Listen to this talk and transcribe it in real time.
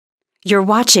You're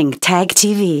watching Tag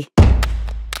TV.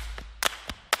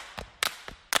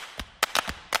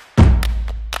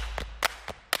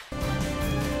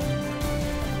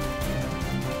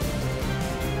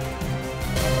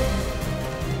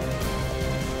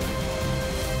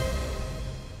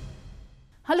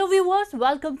 Hello viewers,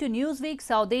 welcome to Newsweek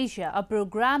South Asia, a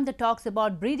program that talks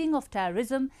about breeding of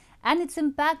terrorism and its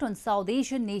impact on South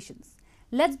Asian nations.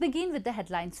 Let's begin with the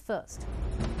headlines first.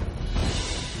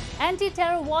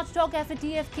 Anti-terror watchdog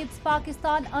FATF keeps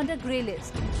Pakistan under grey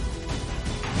list.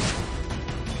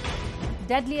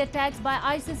 Deadly attacks by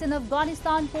ISIS in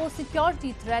Afghanistan pose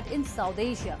security threat in South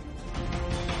Asia.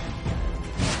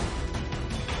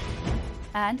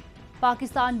 And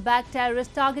Pakistan-backed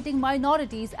terrorists targeting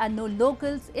minorities and no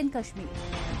locals in Kashmir.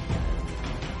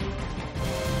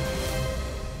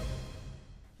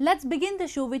 Let's begin the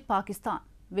show with Pakistan,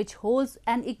 which holds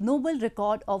an ignoble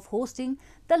record of hosting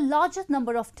the largest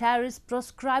number of terrorists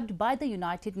proscribed by the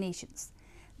United Nations.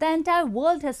 The entire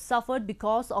world has suffered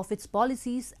because of its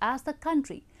policies as the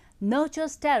country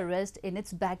nurtures terrorists in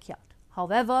its backyard.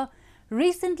 However,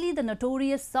 recently the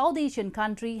notorious South Asian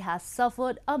country has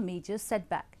suffered a major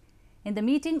setback. In the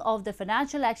meeting of the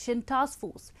Financial Action Task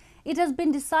Force, it has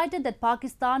been decided that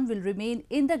Pakistan will remain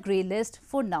in the grey list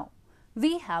for now.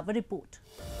 We have a report.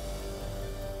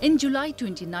 In July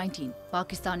 2019,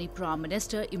 Pakistani Prime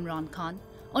Minister Imran Khan,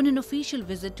 on an official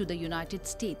visit to the United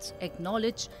States,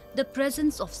 acknowledged the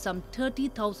presence of some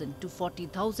 30,000 to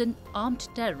 40,000 armed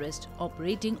terrorists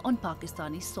operating on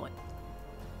Pakistani soil.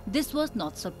 This was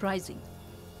not surprising.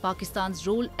 Pakistan's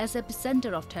role as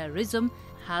epicenter of terrorism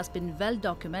has been well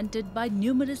documented by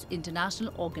numerous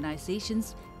international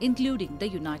organizations, including the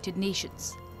United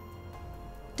Nations.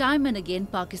 Time and again,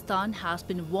 Pakistan has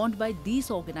been warned by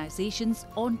these organizations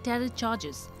on terror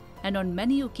charges, and on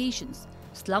many occasions,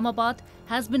 Islamabad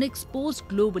has been exposed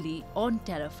globally on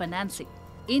terror financing.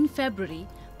 In February,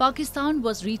 Pakistan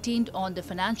was retained on the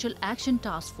Financial Action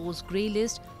Task Force grey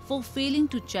list for failing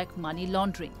to check money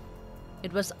laundering.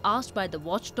 It was asked by the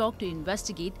watchdog to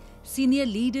investigate senior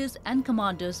leaders and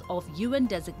commanders of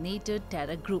UN-designated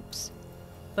terror groups.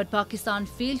 But Pakistan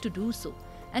failed to do so,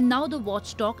 and now the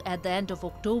watchdog at the end of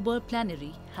October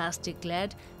plenary has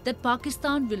declared that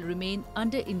Pakistan will remain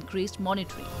under increased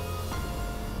monitoring.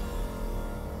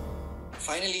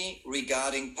 Finally,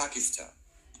 regarding Pakistan,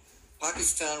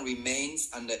 Pakistan remains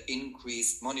under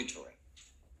increased monitoring.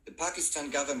 The Pakistan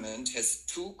government has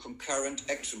 2 concurrent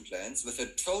action plans with a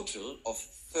total of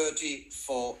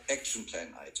 34 action plan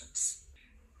items.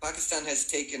 Pakistan has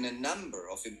taken a number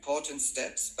of important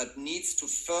steps but needs to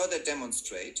further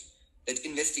demonstrate that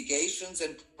investigations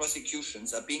and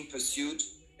prosecutions are being pursued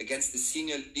against the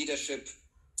senior leadership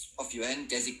of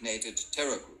UN-designated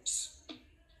terror groups.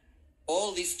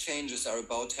 All these changes are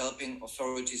about helping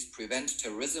authorities prevent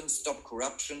terrorism, stop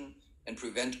corruption, and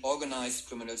prevent organized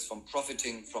criminals from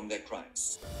profiting from their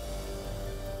crimes.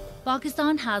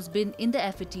 Pakistan has been in the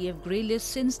FATF grey list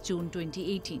since June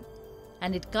 2018,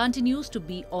 and it continues to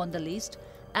be on the list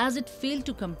as it failed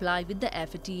to comply with the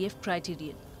FATF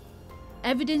criterion.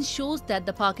 Evidence shows that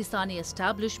the Pakistani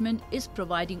establishment is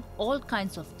providing all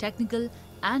kinds of technical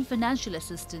and financial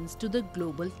assistance to the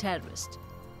global terrorist.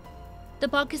 The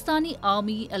Pakistani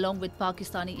army, along with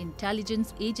Pakistani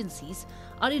intelligence agencies,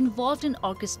 are involved in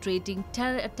orchestrating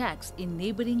terror attacks in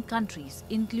neighboring countries,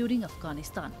 including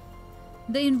Afghanistan.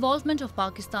 The involvement of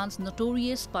Pakistan's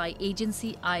notorious spy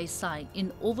agency ISI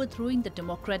in overthrowing the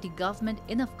democratic government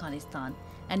in Afghanistan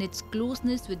and its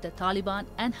closeness with the Taliban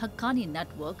and Haqqani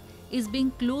network is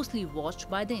being closely watched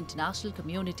by the international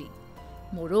community.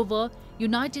 Moreover,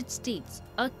 United States,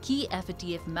 a key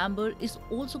FATF member, is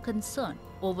also concerned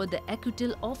over the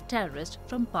acquittal of terrorists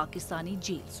from Pakistani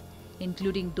jails,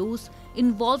 including those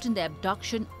involved in the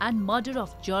abduction and murder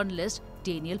of journalist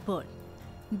Daniel Pearl.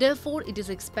 Therefore, it is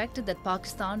expected that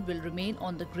Pakistan will remain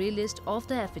on the grey list of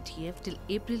the FATF till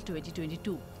April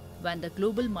 2022, when the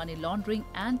Global Money Laundering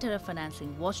and Terror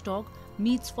Financing Watchdog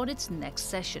meets for its next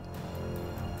session.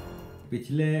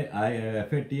 पिछले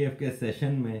FATF के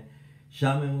session में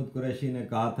शाह महमूद कुरैशी ने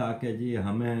कहा था कि जी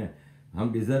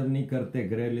हम deserve नहीं करते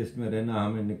ग्रे लिस्ट में रहना,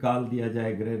 हमें निकाल दिया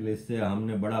जाए ग्रे लिस्ट से,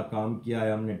 हमने बड़ा काम किया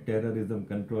है, हमने टेररिज्म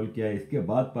कंट्रोल किया है। इसके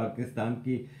बाद पाकिस्तान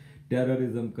की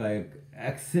टेररिज्म का एक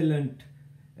एक्सीलेंट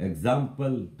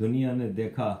एग्जाम्पल दुनिया ने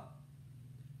देखा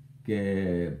कि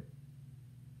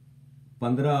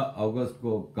 15 अगस्त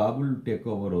को काबुल टेक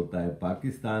ओवर होता है।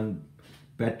 पाकिस्तान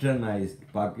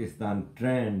पैट्रनाइज्ड, पाकिस्तान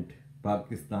ट्रेंड,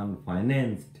 पाकिस्तान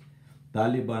फाइनेंस्ड,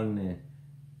 तालिबान ने,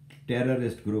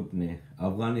 टेररिस्ट ग्रुप ने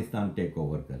अफगानिस्तान टेक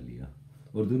ओवर कर लिया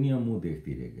और दुनिया मुंह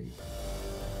देखती रह गई।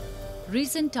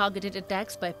 Recent targeted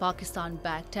attacks by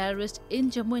Pakistan-backed terrorists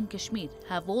in Jammu and Kashmir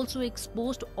have also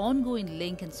exposed ongoing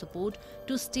link and support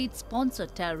to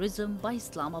state-sponsored terrorism by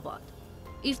Islamabad.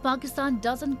 If Pakistan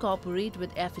doesn't cooperate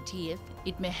with FATF,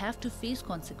 it may have to face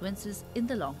consequences in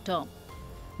the long term.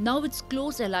 Now its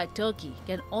close ally Turkey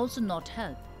can also not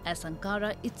help, as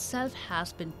Ankara itself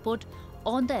has been put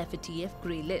on the FATF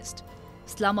grey list.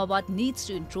 Islamabad needs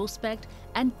to introspect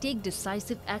and take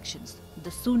decisive actions.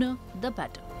 The sooner, the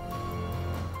better.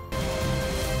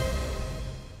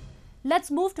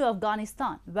 Let's move to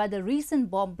Afghanistan, where the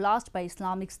recent bomb blasts by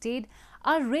Islamic State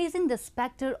are raising the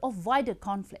spectre of wider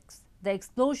conflicts. The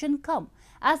explosion comes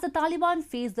as the Taliban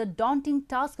face the daunting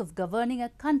task of governing a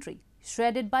country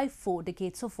shredded by 4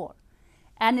 decades of war.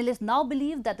 Analysts now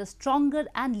believe that a stronger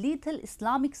and lethal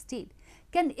Islamic State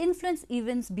can influence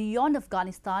events beyond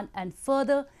Afghanistan and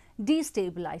further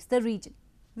destabilize the region.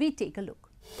 We take a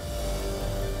look.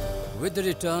 With the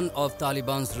return of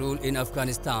Taliban's rule in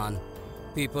Afghanistan,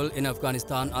 people in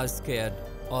Afghanistan are scared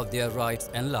of their rights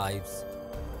and lives.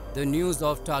 The news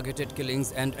of targeted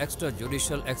killings and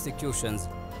extrajudicial executions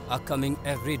are coming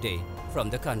every day from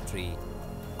the country.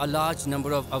 A large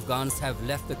number of Afghans have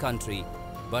left the country,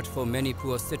 but for many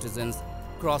poor citizens,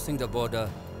 crossing the border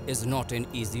is not an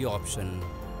easy option.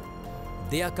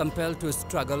 They are compelled to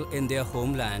struggle in their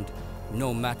homeland,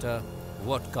 no matter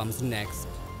what comes next.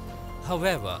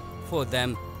 However, for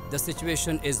them, the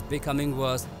situation is becoming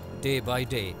worse day by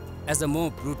day, as a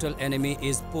more brutal enemy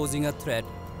is posing a threat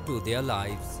to their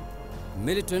lives.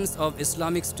 Militants of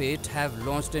Islamic State have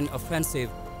launched an offensive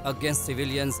against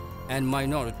civilians and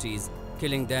minorities,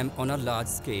 killing them on a large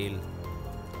scale.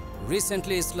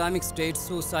 Recently, Islamic State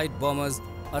suicide bombers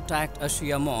attacked a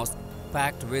Shia mosque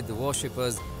packed with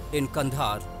worshippers in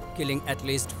Kandahar, killing at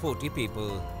least 40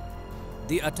 people.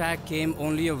 The attack came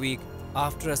only a week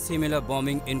after a similar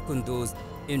bombing in Kunduz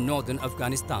in northern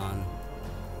Afghanistan.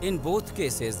 In both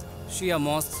cases, Shia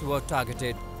mosques were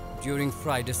targeted during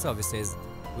Friday services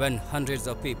when hundreds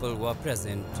of people were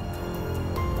present.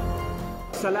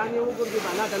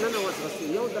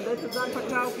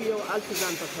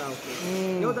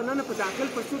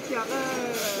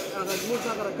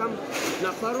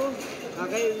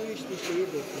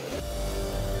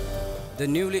 The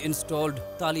newly installed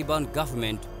Taliban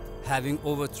government, having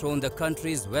overthrown the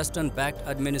country's Western-backed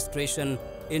administration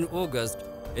in August,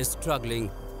 is struggling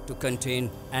to contain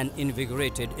an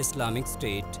invigorated Islamic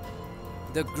State.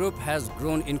 The group has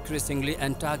grown increasingly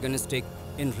antagonistic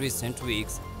in recent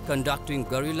weeks, conducting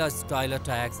guerrilla-style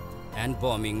attacks and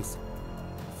bombings.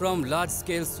 From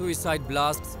large-scale suicide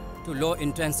blasts to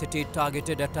low-intensity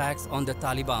targeted attacks on the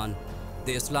Taliban,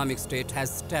 the Islamic State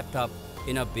has stepped up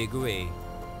in a big way.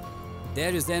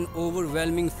 There is an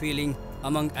overwhelming feeling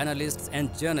among analysts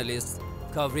and journalists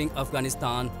covering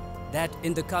Afghanistan that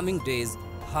in the coming days,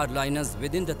 hardliners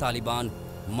within the Taliban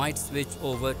might switch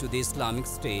over to the Islamic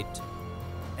State.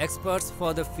 Experts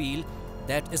further feel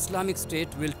that Islamic State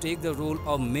will take the role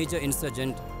of major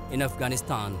insurgent in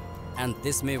Afghanistan, and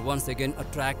this may once again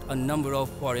attract a number of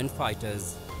foreign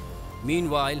fighters.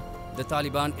 Meanwhile, the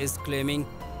Taliban is claiming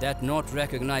that not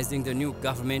recognizing the new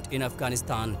government in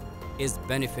Afghanistan is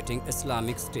benefiting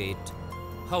Islamic State.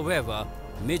 However,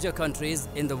 major countries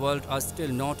in the world are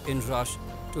still not in rush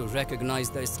to recognize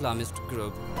the Islamist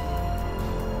group.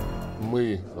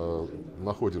 Мы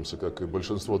находимся, как и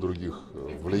большинство других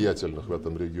влиятельных в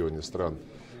этом регионе стран,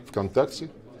 в контакте,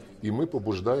 и мы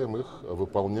побуждаем их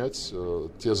выполнять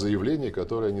те заявления,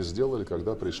 которые они сделали,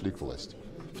 когда пришли к власти.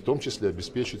 В том числе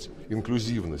обеспечить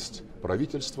инклюзивность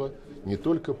правительства не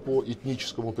только по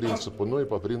этническому принципу, но и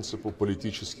по принципу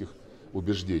политических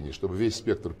убеждений, чтобы весь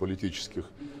спектр политических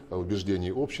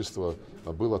убеждений общества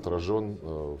был отражен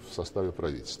в составе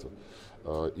правительства.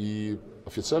 И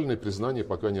официальное признание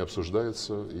пока не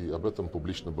обсуждается, и об этом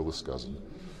публично было сказано.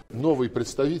 Новый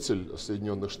представитель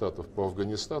Соединенных Штатов по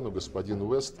Афганистану, господин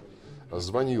Уэст,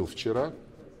 звонил вчера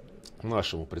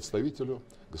нашему представителю,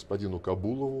 господину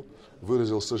Кабулову,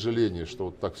 выразил сожаление, что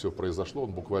вот так все произошло.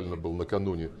 Он буквально был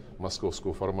накануне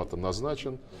московского формата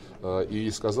назначен и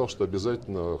сказал, что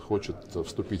обязательно хочет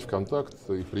вступить в контакт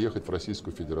и приехать в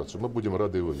Российскую Федерацию. Мы будем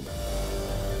рады его видеть.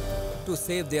 To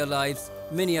save their lives,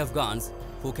 many Afghans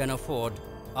who can afford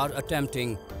are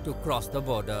attempting to cross the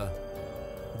border.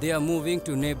 They are moving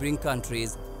to neighboring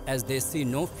countries as they see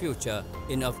no future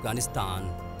in Afghanistan.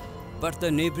 But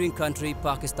the neighboring country,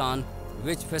 Pakistan,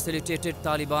 which facilitated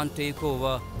Taliban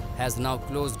takeover, has now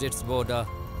closed its border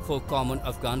for common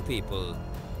Afghan people.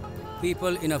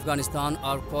 People in Afghanistan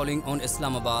are calling on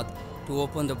Islamabad to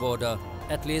open the border,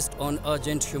 at least on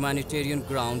urgent humanitarian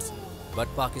grounds, but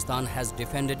Pakistan has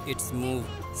defended its move,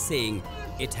 saying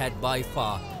it had by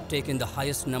far taken the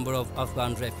highest number of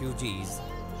Afghan refugees.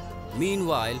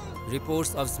 Meanwhile,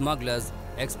 reports of smugglers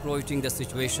exploiting the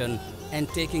situation and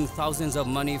taking thousands of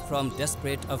money from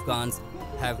desperate Afghans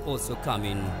have also come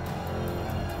in.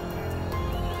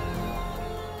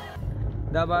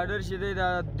 دا بارډر چې دی دا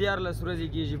 14 ورځې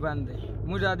کېږي بند دی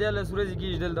موږ دا 14 ورځې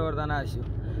کېږي دلته ورته ناست یو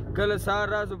کله سهار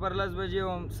راسو پر 10 بجې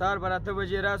وم سهار پر 8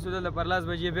 بجې راسو دلته پر 10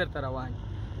 بجې بېرته روان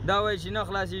دا وایي چې نه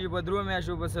خلاصېږي په 3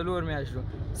 میاشتو په 4 میاشتو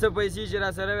څه پیسې چې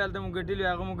راسره وې هلته مو ګټلې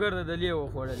هغه مو ګرده د لې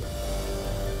وخوړلې.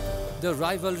 The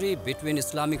rivalry between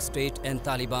Islamic State and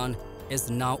Taliban is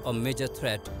now a major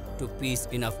threat to peace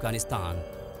in Afghanistan.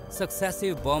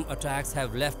 Successive bomb attacks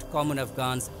have left common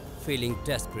Afghans feeling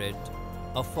desperate.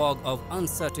 A fog of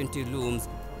uncertainty looms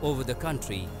over the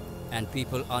country, and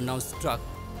people are now struck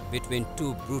between two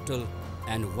brutal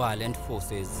and violent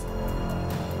forces.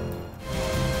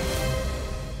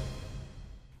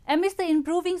 Amidst the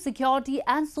improving security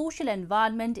and social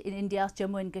environment in India's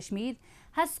Jammu and Kashmir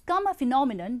has come a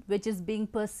phenomenon which is being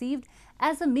perceived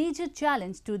as a major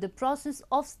challenge to the process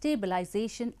of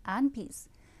stabilization and peace.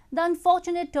 The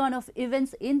unfortunate turn of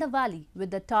events in the valley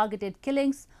with the targeted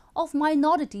killings of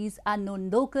minorities and known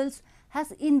locals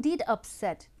has indeed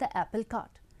upset the apple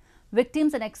cart.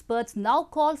 Victims and experts now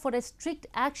call for a strict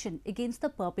action against the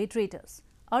perpetrators.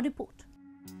 A report.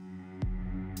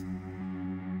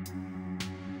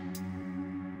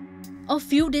 A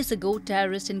few days ago,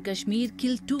 terrorists in Kashmir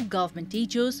killed 2 government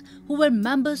teachers who were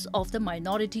members of the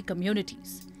minority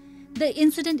communities. The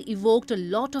incident evoked a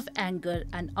lot of anger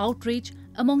and outrage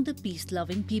among the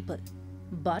peace-loving people.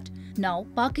 But now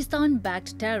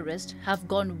Pakistan-backed terrorists have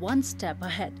gone one step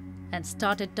ahead and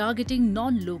started targeting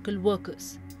non-local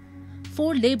workers.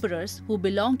 4 labourers who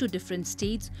belong to different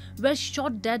states were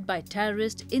shot dead by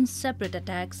terrorists in separate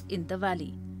attacks in the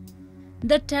valley.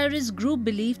 The terrorist group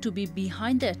believed to be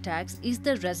behind the attacks is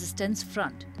the Resistance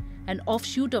Front, an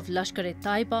offshoot of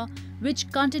Lashkar-e-Taiba,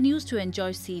 which continues to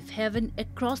enjoy safe haven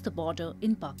across the border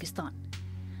in Pakistan.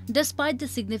 Despite the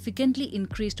significantly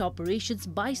increased operations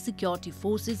by security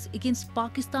forces against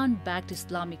Pakistan-backed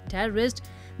Islamic terrorists,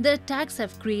 the attacks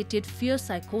have created fear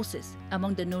psychosis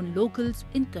among the known locals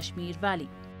in Kashmir Valley.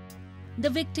 The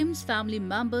victims' family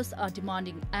members are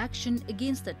demanding action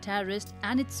against the terrorist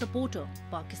and its supporter,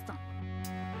 Pakistan.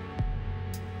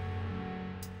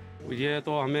 ये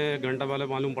तो हमें घंटा पहले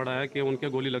मालूम पड़ा है कि उनके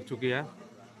गोली लग चुकी है,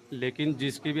 लेकिन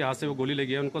जिसकी भी हाथ से वो गोली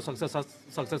लगी है उनको सख्त से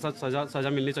सख्त सज़ा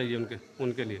मिलनी चाहिए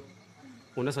उनके लिए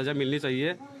उन्हें सज़ा मिलनी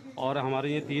चाहिए। और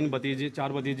हमारे ये 4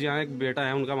 भतीजियाँ हैं, एक बेटा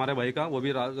है उनका हमारे भाई का, वो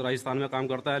भी राजस्थान में काम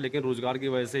करता है, लेकिन रोज़गार की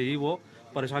वजह से ही वो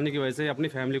परेशानी की वजह से अपनी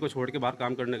फैमिली को छोड़ के बाहर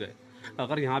काम करने गए।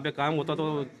 अगर यहाँ पे काम होता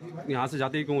तो यहाँ से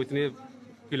जाते ही क्यों इतने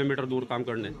किलोमीटर दूर काम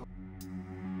करने।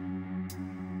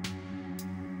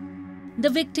 The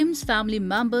victims' family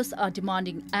members are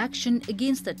demanding action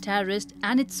against the terrorist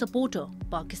and its supporter,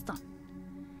 Pakistan.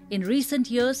 In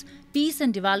recent years, peace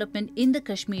and development in the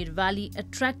Kashmir Valley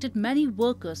attracted many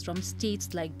workers from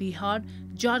states like Bihar,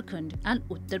 Jharkhand and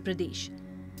Uttar Pradesh.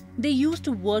 They used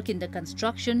to work in the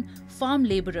construction, farm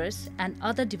labourers and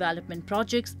other development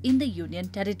projects in the Union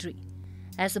Territory.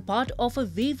 As a part of a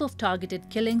wave of targeted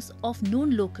killings of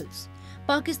known locals,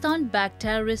 Pakistan-backed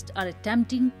terrorists are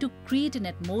attempting to create an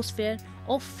atmosphere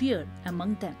of fear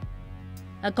among them.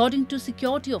 According to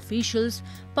security officials,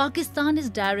 Pakistan is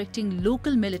directing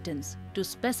local militants to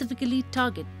specifically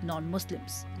target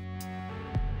non-Muslims.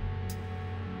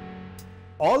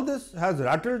 All this has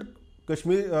rattled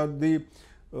Kashmir, the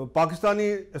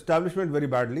Pakistani establishment very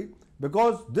badly,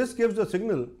 because this gives a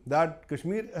signal that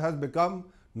Kashmir has become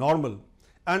normal.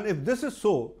 And if this is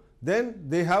so, then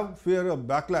they have fear of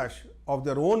backlash of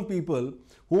their own people,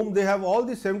 whom they have all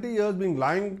these 70 years been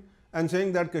lying and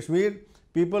saying that Kashmir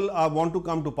people want to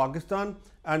come to Pakistan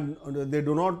and they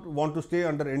do not want to stay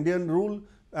under Indian rule,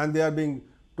 and they are being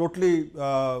totally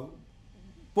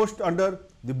pushed under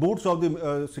the boots of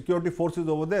the security forces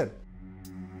over there.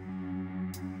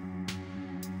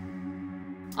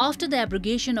 After the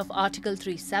abrogation of Article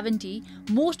 370,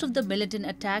 most of the militant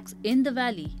attacks in the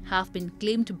valley have been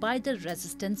claimed by the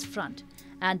Resistance Front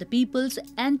and the People's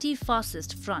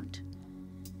Anti-Fascist Front.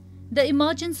 The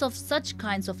emergence of such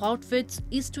kinds of outfits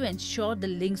is to ensure the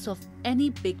links of any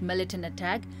big militant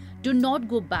attack do not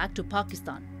go back to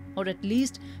Pakistan, or at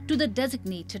least to the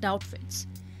designated outfits.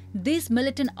 These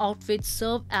militant outfits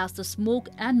serve as the smoke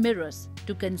and mirrors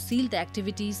to conceal the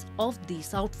activities of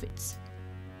these outfits.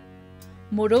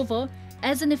 Moreover,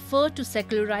 as an effort to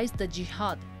secularize the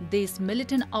jihad, these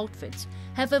militant outfits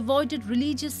have avoided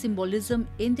religious symbolism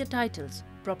in their titles,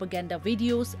 propaganda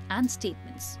videos and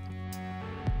statements.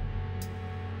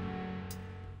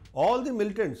 All the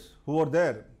militants who were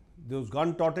there, those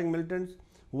gun-toting militants,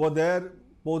 who were there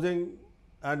posing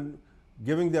and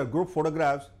giving their group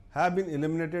photographs have been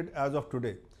eliminated as of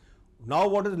today. Now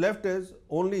what is left is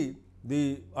only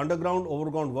the underground,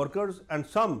 overground workers and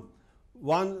some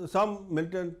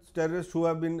militant terrorists who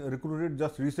have been recruited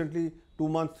just recently, 2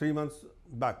 months, 3 months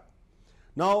back.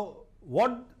 Now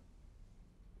what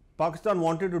Pakistan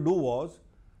wanted to do was,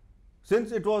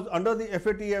 since it was under the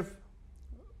FATF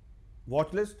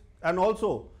watch list and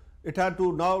also it had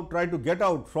to now try to get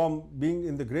out from being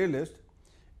in the grey list,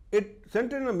 it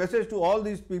sent in a message to all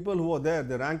these people who were there,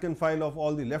 the rank and file of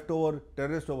all the leftover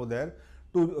terrorists over there,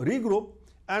 to regroup,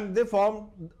 and they formed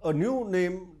a new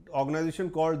name organization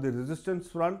called the Resistance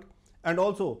Front and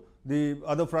also the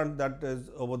other front that is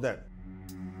over there.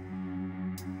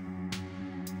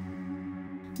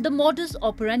 The modus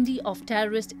operandi of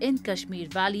terrorists in Kashmir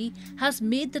Valley has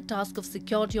made the task of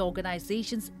security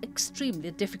organizations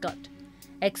extremely difficult.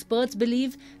 Experts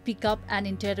believe pickup and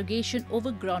interrogation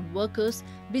over ground workers,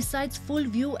 besides full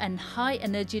view and high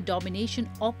energy domination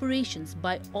operations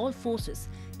by all forces,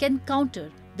 can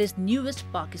counter this newest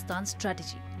Pakistan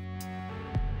strategy.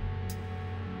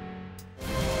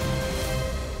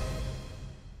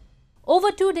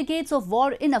 Over 2 decades of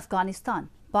war in Afghanistan,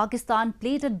 Pakistan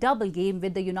played a double game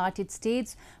with the United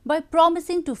States by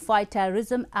promising to fight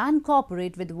terrorism and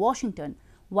cooperate with Washington,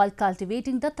 while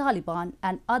cultivating the Taliban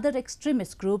and other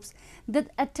extremist groups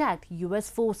that attacked US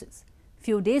forces.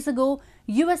 Few days ago,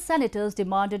 US senators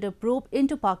demanded a probe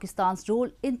into Pakistan's role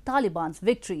in Taliban's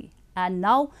victory. And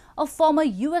now, a former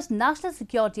US National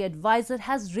Security Advisor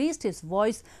has raised his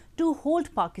voice to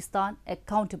hold Pakistan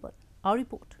accountable. Our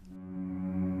report.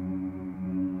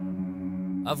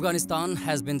 Afghanistan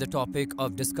has been the topic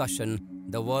of discussion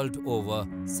the world over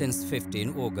since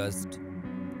 15 August.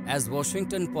 As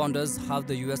Washington ponders how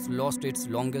the US lost its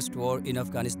longest war in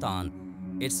Afghanistan,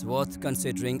 it's worth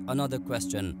considering another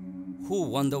question: who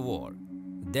won the war?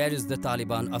 There is the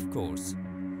Taliban, of course.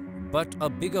 But a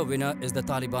bigger winner is the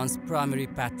Taliban's primary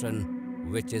patron,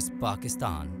 which is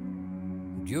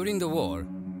Pakistan. During the war,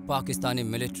 Pakistani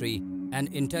military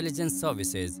and intelligence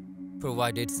services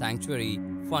provided sanctuary,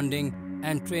 funding,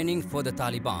 and training for the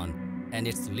Taliban and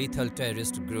its lethal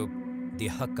terrorist group, the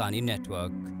Haqqani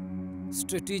Network.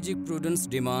 Strategic prudence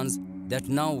demands that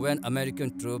now when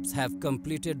American troops have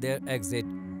completed their exit,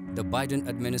 the Biden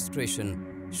administration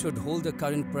should hold the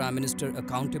current Prime Minister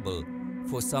accountable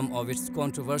for some of its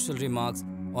controversial remarks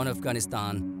on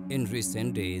Afghanistan in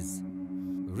recent days.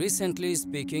 Recently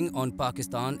speaking on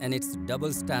Pakistan and its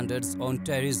double standards on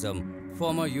terrorism,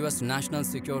 former US National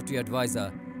Security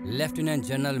Advisor Lieutenant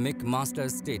General Mick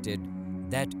Masters stated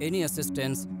that any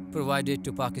assistance provided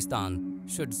to Pakistan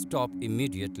should stop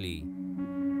immediately.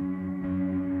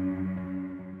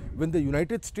 When the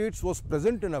United States was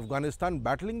present in Afghanistan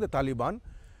battling the Taliban,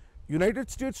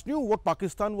 United States knew what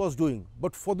Pakistan was doing,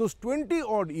 but for those 20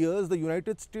 odd years the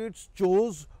United States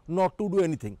chose not to do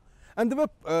anything. And there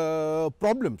were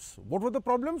problems. What were the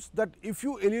problems? That if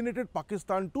you alienated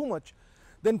Pakistan too much,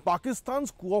 then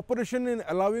Pakistan's cooperation in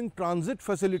allowing transit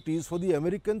facilities for the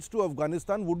Americans to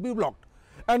Afghanistan would be blocked,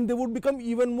 and they would become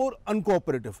even more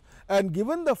uncooperative. And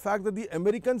given the fact that the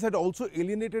Americans had also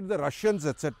alienated the Russians,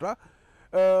 etc.,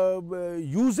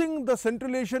 using the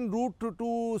Central Asian route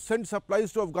to send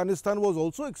supplies to Afghanistan was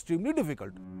also extremely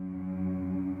difficult.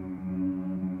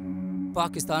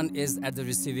 Pakistan is at the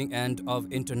receiving end of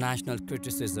international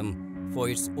criticism for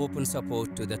its open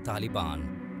support to the Taliban.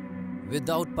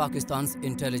 Without Pakistan's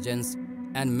intelligence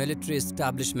and military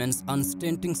establishment's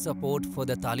unstinting support for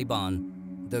the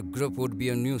Taliban, the group would be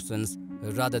a nuisance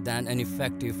rather than an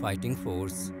effective fighting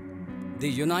force. The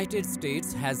United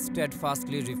States has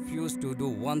steadfastly refused to do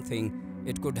one thing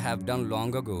it could have done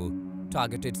long ago: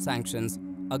 targeted sanctions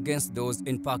against those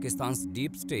in Pakistan's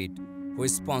deep state who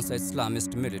sponsor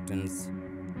Islamist militants.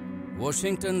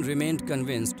 Washington remained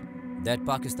convinced that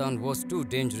Pakistan was too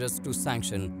dangerous to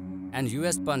sanction, and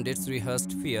US pundits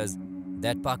rehearsed fears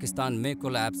that Pakistan may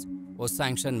collapse or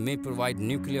sanction may provide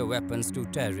nuclear weapons to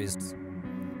terrorists.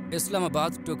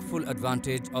 Islamabad took full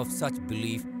advantage of such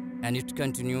belief, and it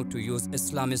continued to use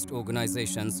Islamist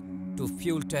organizations to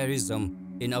fuel terrorism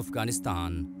in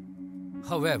Afghanistan.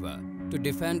 However, to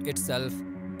defend itself,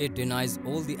 it denies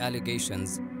all the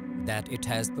allegations that it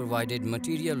has provided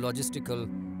material, logistical,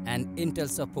 and intel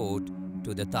support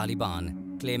to the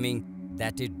Taliban, claiming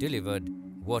that it delivered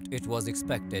what it was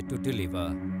expected to deliver.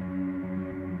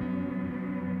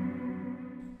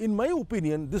 In my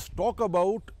opinion, this talk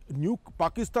about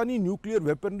Pakistani nuclear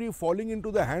weaponry falling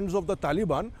into the hands of the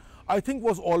Taliban, I think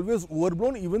was always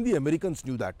overblown. Even the Americans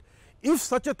knew that. If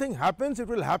such a thing happens, it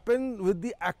will happen with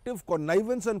the active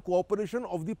connivance and cooperation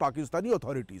of the Pakistani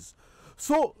authorities.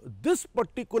 So this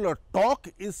particular talk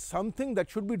is something that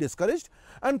should be discouraged,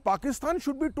 and Pakistan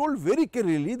should be told very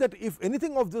clearly that if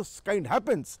anything of this kind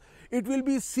happens, it will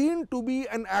be seen to be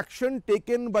an action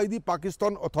taken by the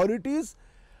Pakistan authorities,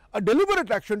 a deliberate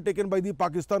action taken by the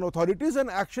Pakistan authorities, and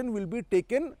action will be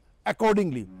taken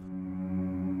accordingly.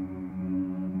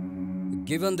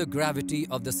 Given the gravity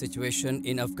of the situation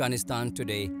in Afghanistan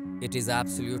today, it is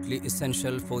absolutely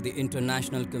essential for the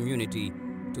international community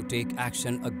to take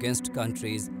action against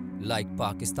countries like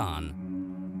Pakistan.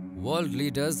 World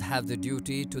leaders have the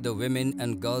duty to the women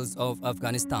and girls of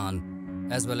Afghanistan,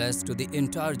 as well as to the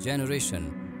entire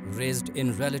generation raised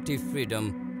in relative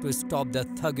freedom, to stop the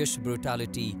thuggish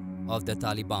brutality of the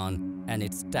Taliban and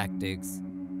its tactics.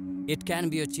 It can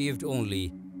be achieved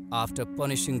only after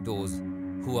punishing those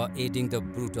who are aiding the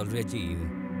brutal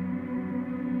regime.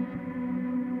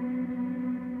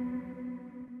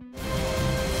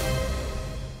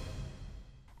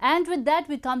 And with that,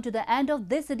 we come to the end of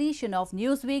this edition of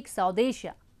Newsweek South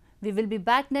Asia. We will be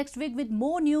back next week with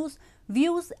more news,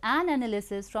 views and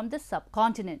analysis from the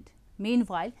subcontinent.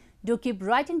 Meanwhile, do keep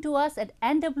writing to us at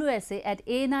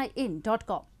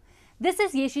nwsa@anin.com. This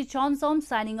is Yeshi Chonsom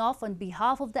signing off on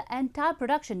behalf of the entire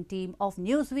production team of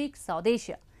Newsweek South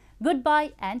Asia.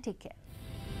 Goodbye and take care.